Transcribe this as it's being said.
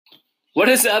What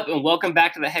is up, and welcome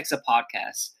back to the Hexa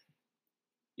Podcast.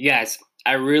 You guys,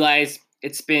 I realize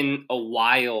it's been a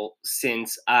while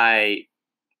since I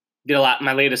did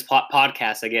my latest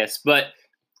podcast, I guess, but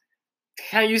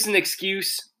kind of use an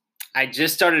excuse. I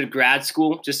just started grad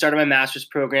school, just started my master's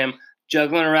program,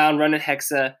 juggling around, running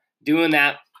Hexa, doing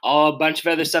that, a bunch of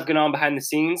other stuff going on behind the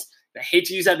scenes. I hate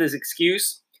to use that as an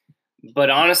excuse, but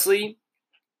honestly,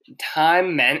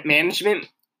 time management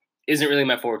isn't really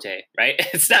my forte, right?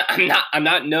 It's not. I'm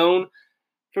not known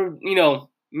for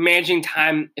managing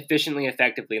time efficiently and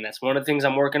effectively, and that's one of the things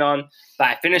I'm working on. But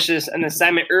I finished an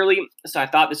assignment early, so I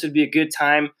thought this would be a good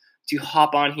time to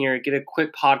hop on here, get a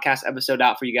quick podcast episode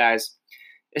out for you guys,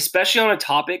 especially on a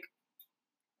topic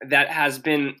that has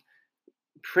been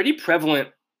pretty prevalent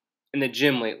in the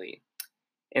gym lately,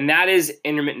 and that is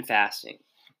intermittent fasting.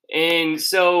 And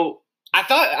so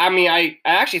I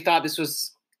actually thought this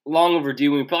was long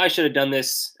overdue. We probably should have done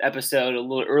this episode a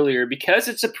little earlier because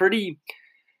it's a pretty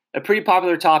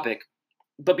popular topic.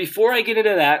 But before I get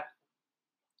into that,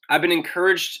 I've been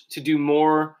encouraged to do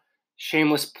more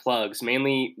shameless plugs,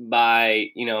 mainly by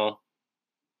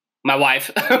my wife.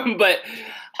 But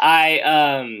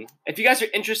if you guys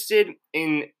are interested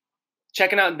in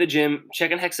checking out the gym,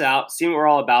 checking Hexa out, seeing what we're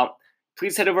all about,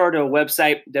 please head over to our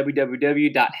website,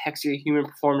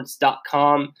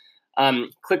 www.hexahumanperformance.com.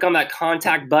 Click on that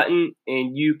contact button,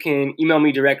 and you can email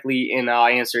me directly, and I'll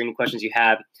answer any questions you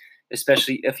have,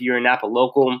 especially if you're a Napa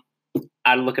local.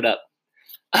 I'd look it up.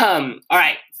 All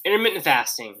right, intermittent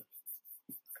fasting.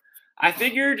 I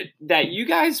figured that you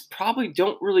guys probably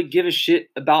don't really give a shit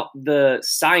about the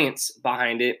science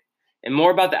behind it and more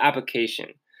about the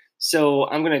application. So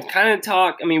I'm going to kind of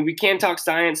talk. We can talk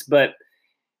science, but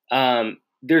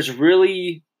there's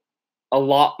really a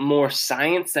lot more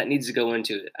science that needs to go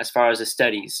into it as far as the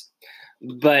studies.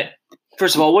 But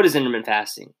first of all, what is intermittent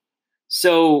fasting?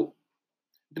 So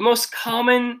the most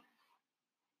common,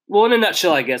 in a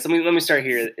nutshell, I guess, let me start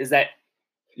here, is that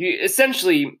you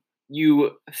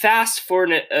fast for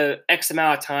an X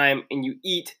amount of time and you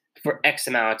eat for X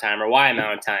amount of time or Y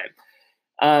amount of time.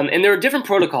 And there are different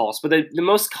protocols, but the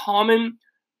most common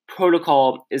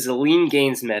protocol is the lean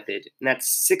gains method, and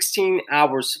that's 16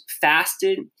 hours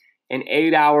fasted and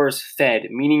 8 hours fed,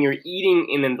 meaning you're eating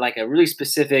in a really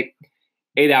specific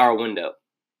 8-hour window.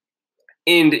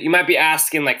 And you might be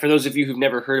asking, for those of you who've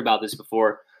never heard about this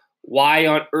before, why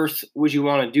on earth would you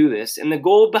want to do this? And the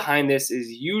goal behind this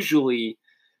is usually,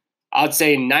 I'd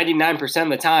say 99% of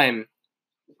the time,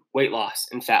 weight loss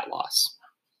and fat loss.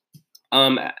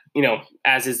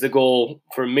 As is the goal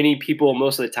for many people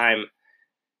most of the time.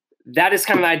 That is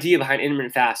kind of the idea behind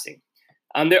intermittent fasting.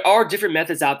 There are different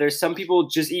methods out there. Some people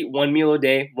just eat one meal a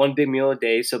day, one big meal a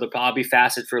day, so they'll probably be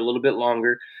fasted for a little bit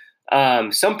longer.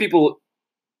 Some people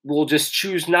will just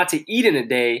choose not to eat in a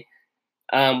day,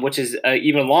 which is an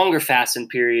even longer fasting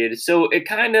period. So it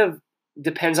kind of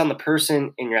depends on the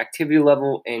person and your activity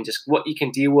level and just what you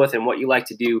can deal with and what you like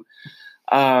to do.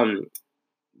 But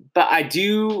I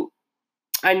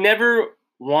never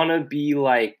want to be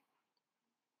like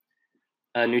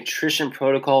a nutrition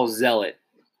protocol zealot.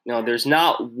 There's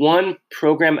not one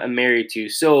program I'm married to.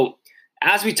 So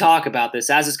as we talk about this,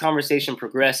 as this conversation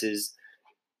progresses,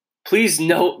 please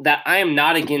note that I am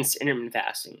not against intermittent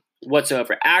fasting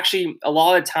whatsoever. Actually, a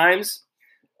lot of the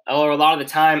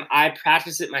time, I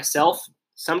practice it myself.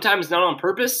 Sometimes not on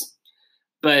purpose,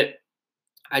 but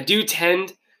I do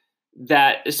tend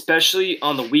that, especially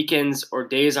on the weekends or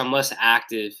days I'm less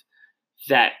active,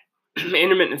 that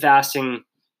intermittent fasting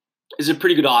is a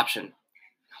pretty good option.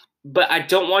 But I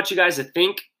don't want you guys to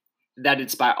think that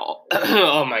it's by all.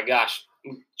 Oh my gosh,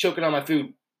 I'm choking on my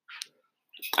food.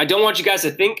 I don't want you guys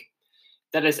to think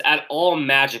that it's at all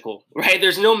magical, right?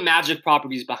 There's no magic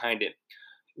properties behind it.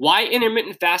 Why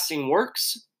intermittent fasting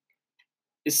works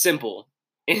is simple.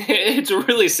 It's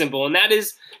really simple, and that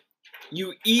is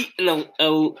you eat in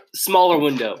a smaller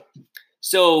window.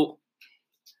 So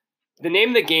the name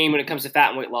of the game when it comes to fat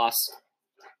and weight loss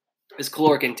is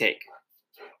caloric intake.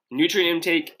 Nutrient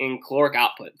intake and caloric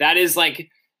output. That is like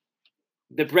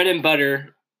the bread and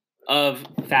butter of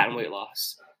fat and weight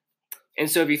loss. And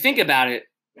so if you think about it,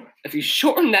 if you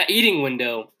shorten that eating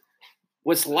window,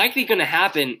 what's likely going to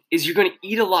happen is you're going to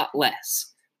eat a lot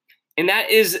less. And that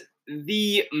is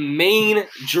the main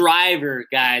driver,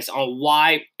 guys, on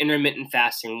why intermittent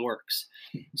fasting works.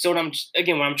 So what I'm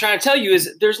trying to tell you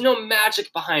is there's no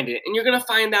magic behind it. And you're going to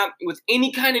find that with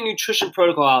any kind of nutrition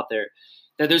protocol out there,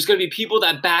 that there's going to be people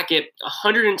that back it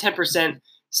 110%,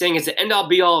 saying it's the end-all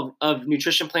be-all of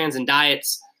nutrition plans and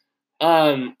diets.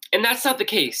 And that's not the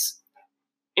case.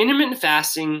 Intermittent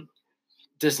fasting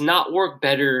does not work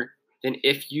better than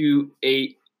if you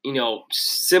ate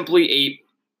simply ate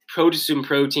produce and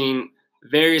protein,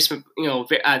 various,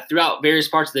 throughout various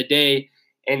parts of the day,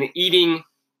 and eating,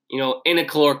 in a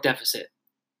caloric deficit.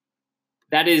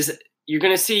 You're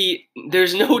going to see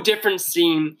there's no difference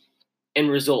seen in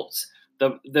results.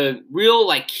 The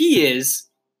real key is,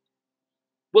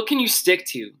 what can you stick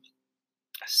to?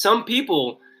 Some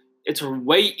people, it's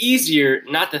way easier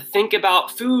not to think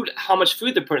about food, how much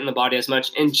food they're putting in the body as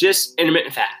much, and just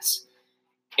intermittent fast.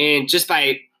 And just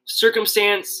by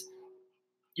circumstance,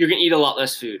 you're going to eat a lot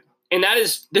less food. And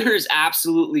there is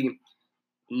absolutely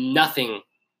nothing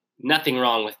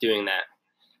wrong with doing that.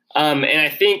 And I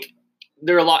think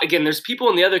there's people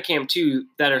in the other camp too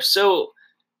that are so,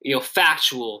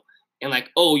 factual and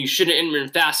oh, you shouldn't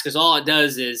intermittent fast because all it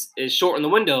does is shorten the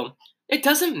window. It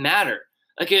doesn't matter.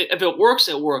 If it works,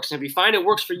 it works. And if you find it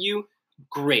works for you,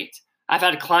 great. I've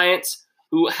had clients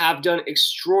who have done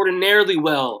extraordinarily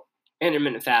well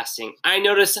intermittent fasting. I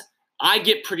notice I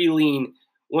get pretty lean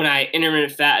when I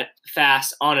intermittent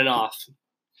fast on and off.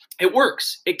 It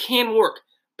works. It can work.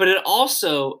 But it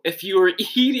also, if you are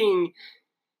eating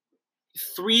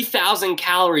 3,000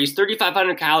 calories,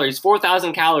 3,500 calories,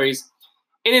 4,000 calories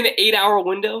in an 8-hour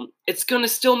window, it's going to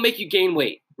still make you gain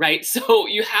weight, right? So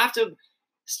you have to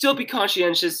still be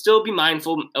conscientious, still be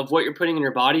mindful of what you're putting in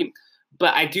your body.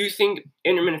 But I do think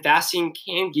intermittent fasting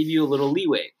can give you a little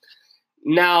leeway.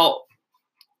 Now,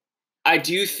 I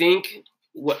do think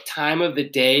what time of the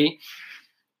day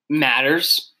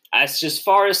matters as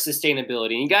far as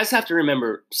sustainability. And you guys have to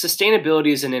remember,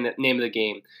 sustainability is the name of the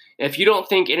game. If you don't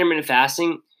think intermittent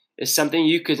fasting is something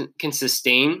you can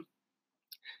sustain,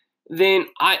 then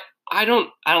I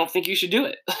don't think you should do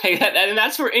it. And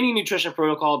that's for any nutrition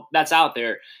protocol that's out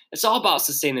there. It's all about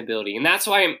sustainability. And that's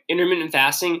why intermittent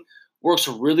fasting works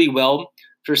really well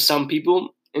for some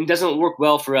people and doesn't work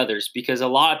well for others, because a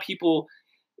lot of people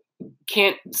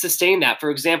can't sustain that. For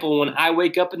example, when I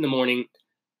wake up in the morning,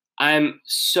 I'm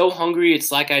so hungry,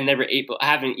 it's like I never ate, but I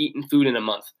haven't eaten food in a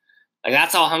month.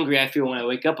 That's how hungry I feel when I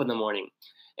wake up in the morning.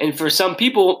 And for some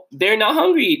people, they're not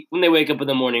hungry when they wake up in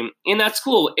the morning, and that's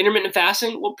cool. Intermittent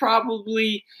fasting will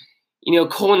probably,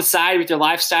 coincide with your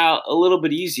lifestyle a little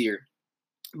bit easier.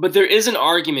 But there is an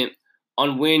argument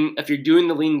on if you're doing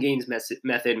the lean gains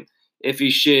method, if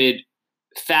you should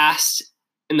fast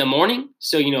in the morning.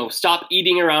 So, stop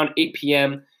eating around 8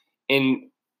 p.m. and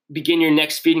begin your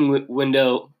next feeding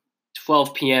window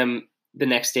 12 p.m. the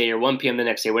next day or 1 p.m. the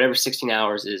next day, whatever 16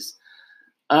 hours is.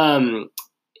 And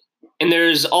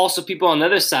there's also people on the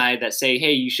other side that say,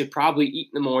 hey, you should probably eat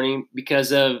in the morning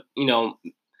because of,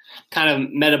 kind of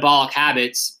metabolic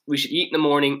habits. We should eat in the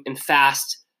morning and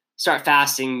start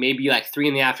fasting maybe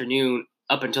 3 p.m.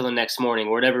 up until the next morning,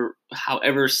 or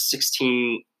however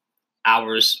 16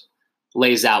 hours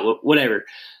lays out, whatever.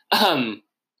 And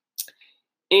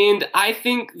I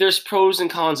think there's pros and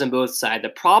cons on both sides. The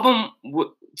problem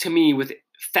to me with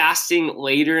fasting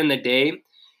later in the day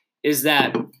is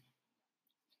that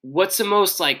what's the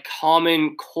most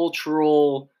common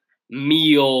cultural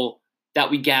meal that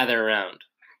we gather around?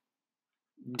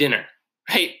 Dinner,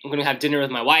 right? I'm going to have dinner with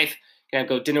my wife. I'm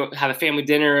going to go have a family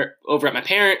dinner over at my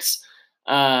parents'.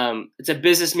 It's a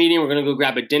business meeting. We're going to go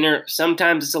grab a dinner.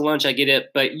 Sometimes it's a lunch. I get it.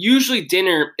 But usually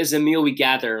dinner is a meal we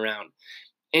gather around.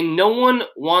 And no one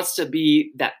wants to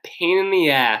be that pain in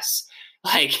the ass.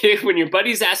 When your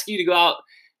buddies ask you to go out,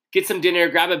 get some dinner,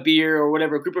 grab a beer or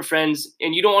whatever, a group of friends,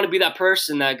 and you don't want to be that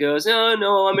person that goes, oh,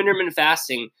 no, I'm intermittent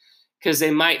fasting, because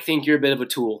they might think you're a bit of a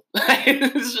tool.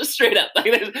 It's just straight up.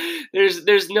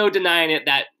 There's no denying it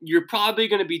that you're probably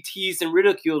going to be teased and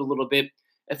ridiculed a little bit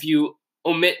if you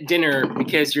omit dinner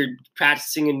because you're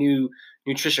practicing a new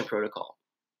nutrition protocol.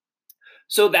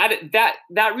 So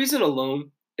that reason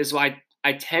alone is why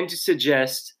I tend to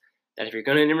suggest that if you're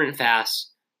going to intermittent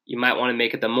fast, you might want to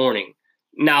make it the morning.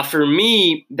 Now, for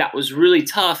me, that was really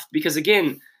tough because,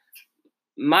 again,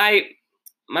 my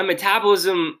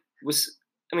metabolism was,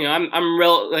 I'm not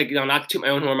to toot my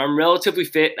own horn, I'm relatively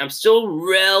fit. I'm still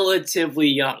relatively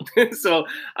young. So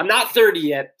I'm not 30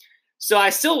 yet. So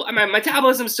my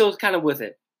metabolism's still kind of with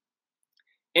it.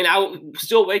 And I would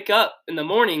still wake up in the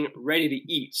morning ready to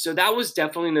eat. So that was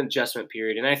definitely an adjustment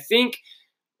period. And I think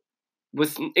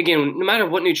no matter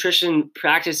what nutrition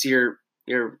practice you're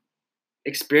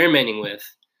experimenting with,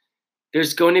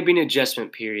 there's going to be an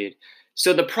adjustment period.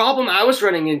 So the problem I was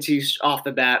running into off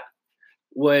the bat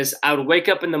was I would wake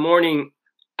up in the morning,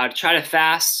 I'd try to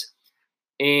fast,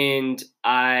 and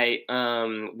I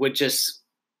would just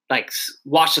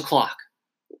watch the clock,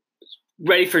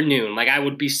 ready for noon. I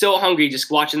would be so hungry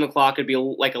just watching the clock. It'd be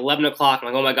 11 o'clock. I'm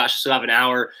like, oh my gosh, I still have an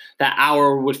hour. That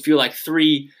hour would feel like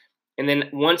 3. And then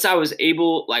once I was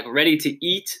able, like ready to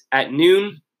eat at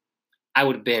noon, I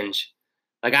would binge.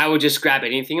 Like I would just grab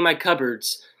anything in my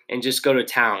cupboards and just go to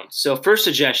town. So first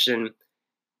suggestion,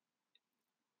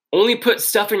 only put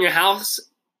stuff in your house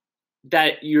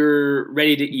that you're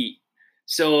ready to eat.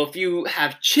 So if you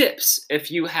have chips,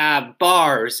 if you have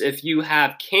bars, if you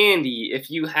have candy, if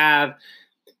you have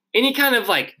any kind of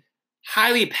like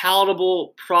highly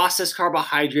palatable processed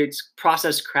carbohydrates,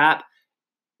 processed crap,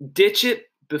 ditch it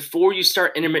before you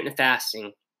start intermittent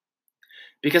fasting.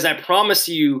 Because I promise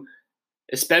you,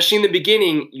 especially in the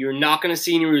beginning, you're not going to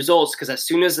see any results because as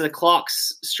soon as the clock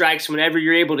strikes, whenever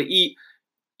you're able to eat,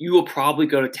 you will probably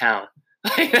go to town.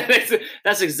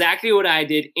 That's exactly what I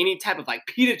did. Any type of like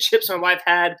pita chips my wife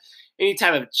had, any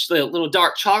type of little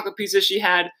dark chocolate pieces she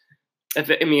had.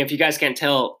 If you guys can't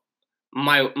tell,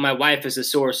 my wife is the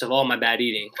source of all my bad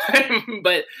eating.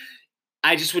 But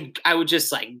I would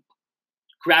just like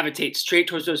gravitate straight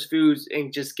towards those foods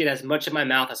and just get as much in my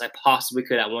mouth as I possibly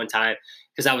could at one time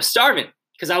because I was starving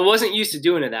because I wasn't used to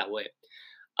doing it that way.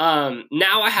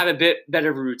 Now I have a bit better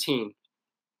of a routine.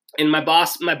 And my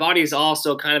body is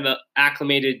also kind of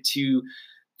acclimated to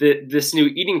this new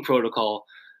eating protocol.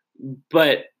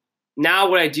 But now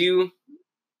what I do,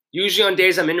 usually on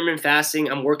days I'm intermittent fasting,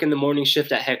 I'm working the morning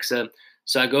shift at Hexa.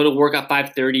 So I go to work at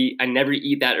 5:30. I never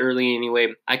eat that early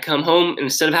anyway. I come home and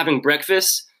instead of having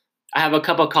breakfast, I have a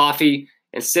cup of coffee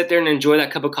and sit there and enjoy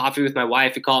that cup of coffee with my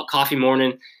wife. We call it coffee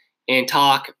morning and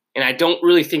talk. And I don't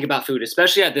really think about food,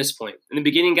 especially at this point. In the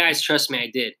beginning, guys, trust me, I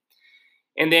did.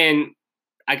 And then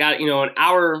I got, an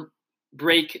hour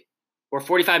break or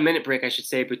 45-minute break, I should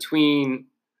say, between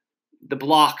our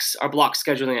block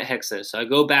scheduling at Hexa. So I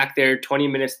go back there 20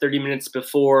 minutes, 30 minutes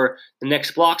before the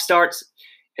next block starts.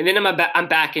 And then I'm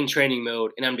back in training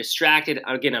mode and I'm distracted.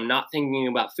 Again, I'm not thinking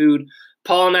about food.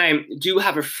 Paul and I do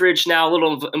have a fridge now, a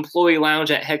little employee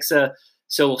lounge at Hexa.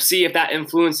 So we'll see if that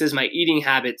influences my eating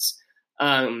habits.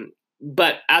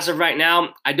 But as of right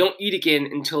now, I don't eat again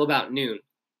until about noon.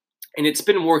 And it's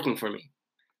been working for me.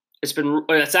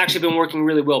 It's actually been working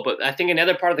really well. But I think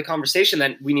another part of the conversation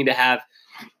that we need to have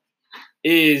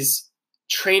is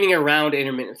training around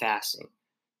intermittent fasting,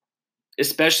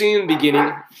 especially in the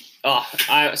beginning.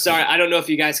 Sorry, I don't know if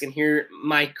you guys can hear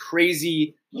my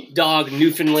crazy dog,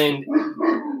 Newfoundland.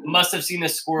 Must have seen a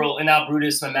squirrel, and now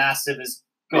Brutus, my mastiff, is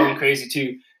going crazy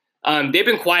too. They've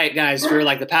been quiet, guys, for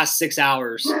like the past 6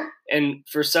 hours, and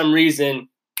for some reason,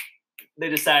 they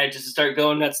decided just to start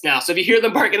going nuts now. So if you hear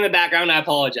them barking in the background, I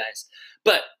apologize.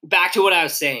 But back to what I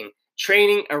was saying,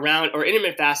 training around or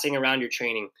intermittent fasting around your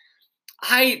training.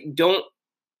 I don't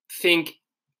think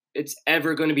it's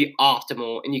ever going to be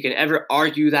optimal, and you can ever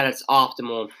argue that it's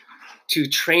optimal to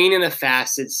train in a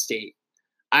fasted state.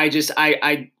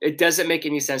 It doesn't make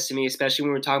any sense to me, especially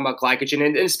when we're talking about glycogen,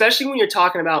 and especially when you're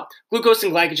talking about glucose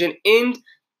and glycogen in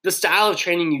the style of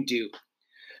training you do.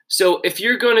 So if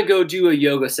you're going to go do a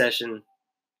yoga session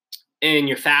and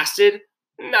you're fasted,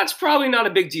 that's probably not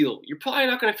a big deal. You're probably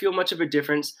not going to feel much of a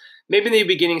difference. Maybe in the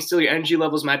beginning, still your energy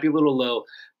levels might be a little low.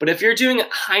 But if you're doing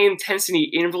high intensity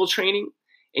interval training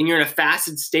and you're in a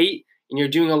fasted state and you're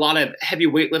doing a lot of heavy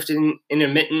weightlifting,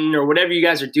 intermittent, or whatever you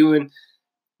guys are doing,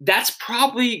 that's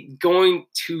probably going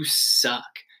to suck.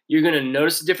 You're going to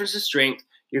notice a difference in strength.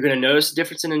 You're going to notice a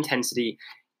difference in intensity.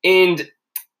 And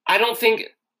I don't think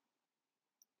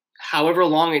however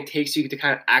long it takes you to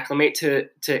kind of acclimate to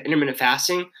intermittent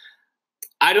fasting,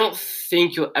 I don't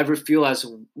think you'll ever feel as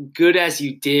good as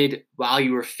you did while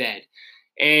you were fed.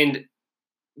 And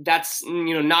that's,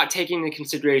 not taking into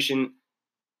consideration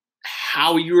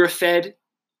how you were fed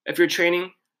if you're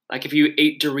training. Like if you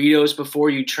ate Doritos before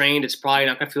you trained, it's probably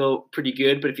not going to feel pretty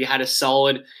good. But if you had a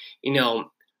solid,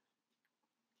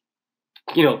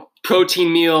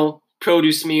 protein meal,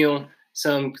 produce meal,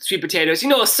 some sweet potatoes,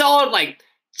 a solid, like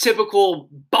typical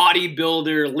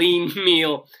bodybuilder lean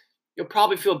meal, you'll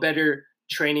probably feel better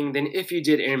training than if you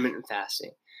did intermittent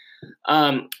fasting.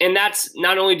 And that's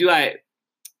not only do I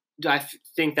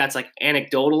think that's like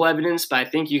anecdotal evidence, but I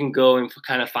think you can go and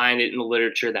kind of find it in the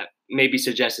literature that maybe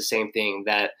suggests the same thing,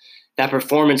 that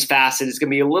performance fasted is going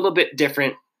to be a little bit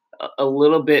different, a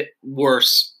little bit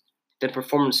worse than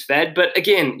performance fed. But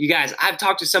again, you guys, I've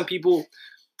talked to some people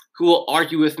who will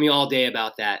argue with me all day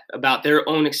about that, about their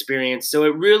own experience. So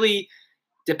it really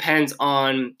depends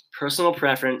on personal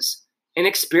preference and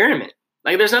experiment.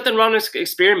 Like there's nothing wrong with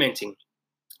experimenting.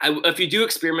 If you do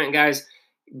experiment, guys,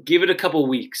 give it a couple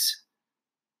weeks,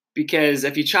 because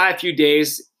if you try a few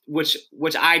days, which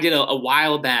I did a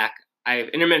while back, I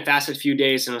intermittent fasted a few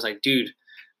days and I was like, dude,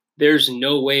 there's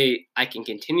no way I can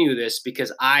continue this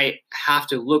because I have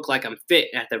to look like I'm fit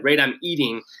at the rate I'm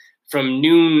eating from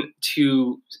noon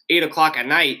to 8 o'clock at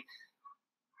night,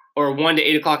 or 1 to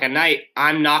 8 o'clock at night,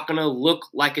 I'm not going to look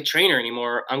like a trainer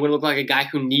anymore. I'm going to look like a guy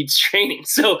who needs training.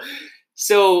 So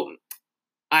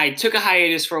I took a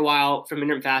hiatus for a while from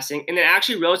intermittent fasting, and then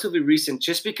actually relatively recent,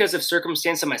 just because of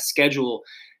circumstance of my schedule,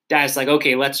 that's like,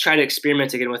 okay, let's try to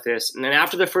experiment again with this. And then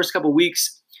after the first couple of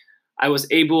weeks, I was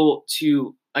able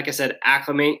to, like I said,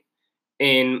 acclimate,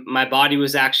 and my body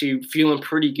was actually feeling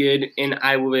pretty good, and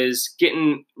I was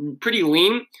getting pretty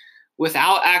lean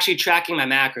without actually tracking my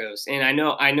macros. And I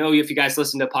know if you guys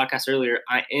listened to the podcast earlier,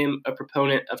 I am a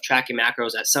proponent of tracking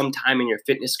macros at some time in your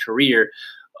fitness career,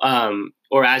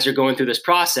 or as you're going through this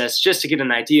process, just to get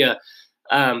an idea.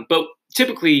 But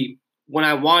typically, when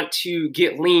I want to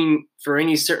get lean for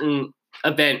any certain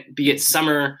event, be it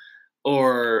summer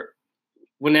or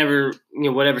whenever,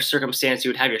 whatever circumstance you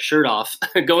would have your shirt off,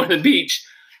 going to the beach,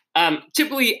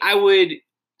 typically I would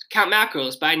count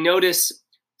macros. But I noticed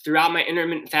throughout my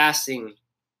intermittent fasting,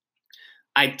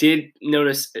 I did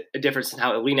notice a difference in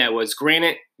how lean I was.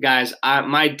 Granted, guys,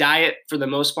 my diet for the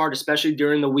most part, especially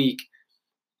during the week,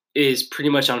 is pretty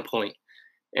much on point.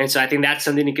 And so I think that's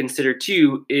something to consider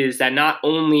too, is that not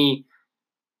only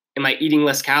am I eating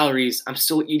less calories, I'm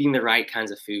still eating the right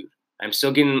kinds of food. I'm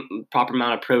still getting a proper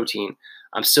amount of protein.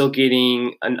 I'm still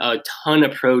getting a ton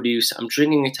of produce. I'm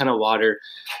drinking a ton of water.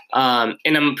 And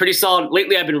I'm pretty solid.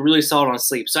 Lately, I've been really solid on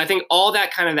sleep. So I think all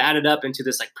that kind of added up into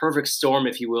this like perfect storm,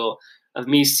 if you will, of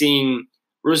me seeing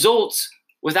results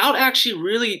without actually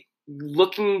really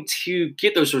looking to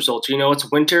get those results. It's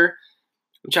winter.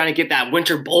 I'm trying to get that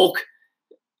winter bulk,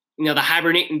 the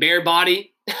hibernating bear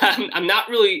body. I'm not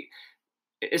really,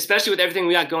 especially with everything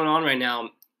we got going on right now,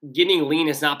 getting lean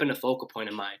has not been a focal point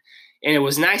of mine. And it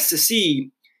was nice to see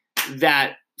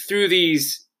that through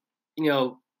these,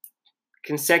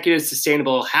 consecutive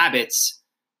sustainable habits,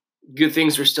 good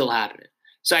things were still happening.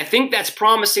 So I think that's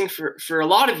promising for a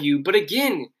lot of you. But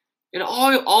again, it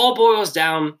all boils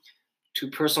down to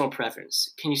personal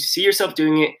preference. Can you see yourself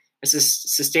doing it? Is this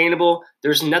sustainable?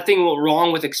 There's nothing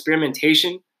wrong with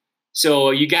experimentation.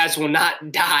 So you guys will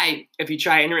not die if you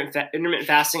try intermittent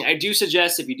fasting. I do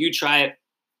suggest if you do try it,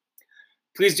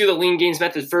 please do the lean gains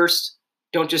method first.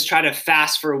 Don't just try to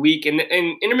fast for a week. And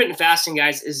intermittent fasting,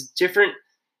 guys, is different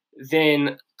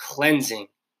than cleansing,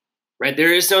 right?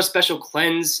 There is no special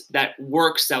cleanse that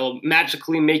works that will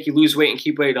magically make you lose weight and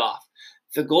keep weight off.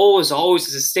 The goal is always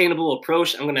a sustainable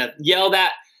approach. I'm going to yell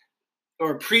that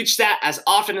or preach that as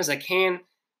often as I can.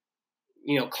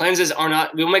 Cleanses are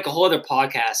not, we'll make a whole other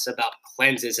podcast about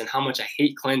cleanses and how much I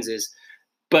hate cleanses,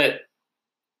 but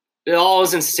it all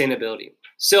is in sustainability.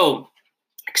 So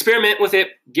experiment with it,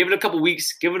 give it a couple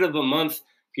weeks, give it a month.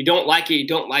 If you don't like it, you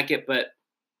don't like it, but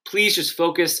please just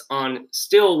focus on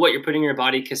still what you're putting in your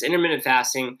body, because intermittent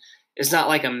fasting is not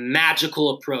like a magical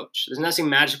approach. There's nothing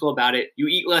magical about it. You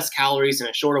eat less calories in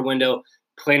a shorter window,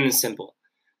 plain and simple.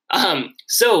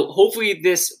 So hopefully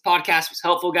this podcast was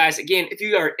helpful, guys. Again, if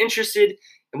you are interested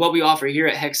in what we offer here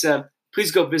at Hexa, please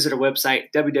go visit our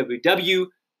website,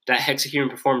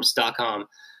 www.hexahumanperformance.com.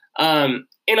 And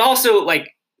also,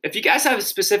 if you guys have a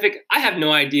specific, I have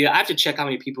no idea. I have to check how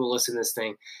many people listen to this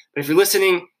thing. But if you're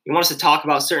listening, you want us to talk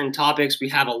about certain topics, we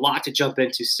have a lot to jump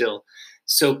into still.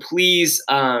 So please,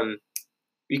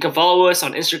 you can follow us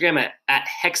on Instagram at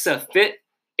HexaFit,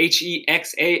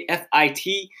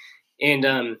 HEXAFIT. And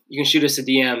you can shoot us a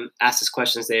DM, ask us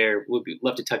questions there. We'd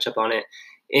love to touch up on it.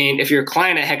 And if you're a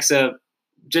client at Hexa,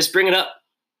 just bring it up,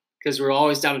 because we're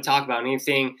always down to talk about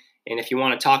anything. And if you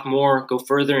want to talk more, go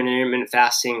further in intermittent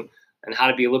fasting and how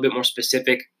to be a little bit more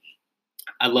specific,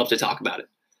 I'd love to talk about it.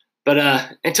 But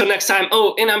until next time.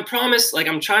 Oh, and I promise,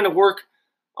 I'm trying to work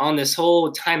on this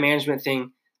whole time management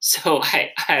thing. So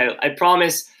I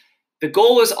promise. The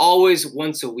goal is always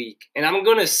once a week, and I'm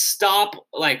going to stop.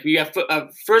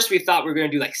 First we thought we were going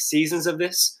to do seasons of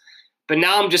this, but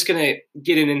now I'm just going to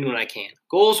get it in when I can.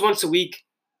 Goals once a week,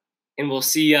 and we'll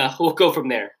see. We'll go from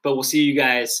there, but we'll see you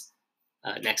guys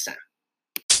next time.